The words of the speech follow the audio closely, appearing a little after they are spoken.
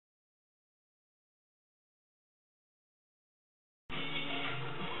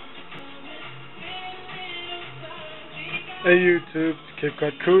Hey YouTube, it's Cape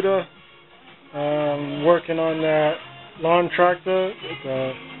Cod Cuda. Working on that lawn tractor. It's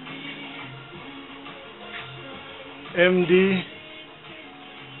a MD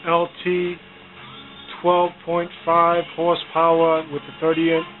LT 12.5 horsepower with a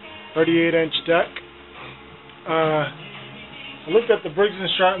 38-inch deck. I looked at the Briggs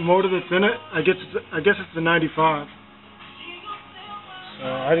 & Stratton motor that's in it. I guess it's the 95. So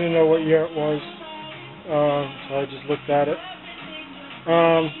I didn't know what year it was. So I just looked at it.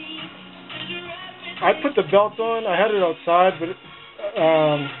 I put the belt on. I had it outside, but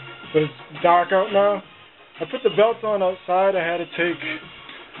it's dark out now. I put the belt on outside. I had to take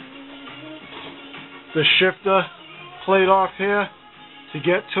the shifter plate off here to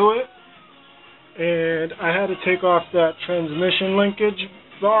get to it, and I had to take off that transmission linkage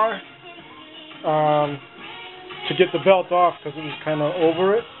bar to get the belt off because it was kind of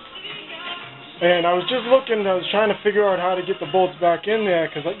over it. And I was just looking, I was trying to figure out how to get the bolts back in there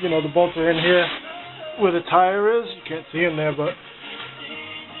because, you know, the bolts are in here where the tire is. You can't see them there, but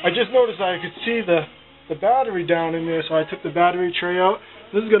I just noticed I could see the battery down in there, so I took the battery tray out.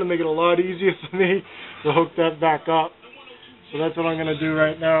 This is going to make it a lot easier for me to hook that back up. So that's what I'm going to do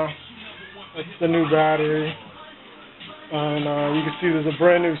right now. That's the new battery. And you can see there's a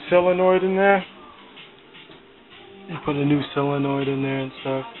brand new solenoid in there. You put a new solenoid in there and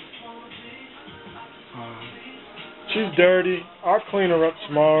stuff. She's dirty. I'll clean her up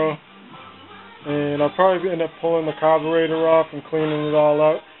tomorrow, and I'll probably end up pulling the carburetor off and cleaning it all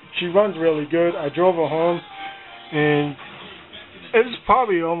out. She runs really good. I drove her home, and it's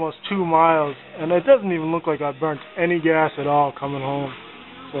probably almost 2 miles, and it doesn't even look like I burnt any gas at all coming home.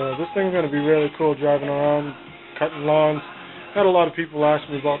 So this thing's going to be really cool driving around, cutting lawns. Had a lot of people ask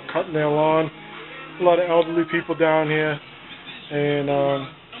me about cutting their lawn. A lot of elderly people down here, and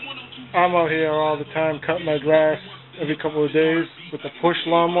I'm out here all the time cutting my grass every couple of days with a push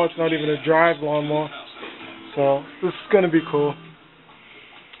lawnmower. It's not even a drive lawnmower. So this is going to be cool.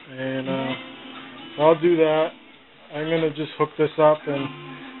 And so I'll do that. I'm going to just hook this up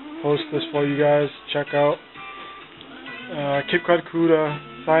and post this for you guys. Check out. Cape Cod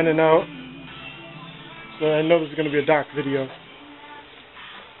Cuda signing out. So I know this is going to be a dark video.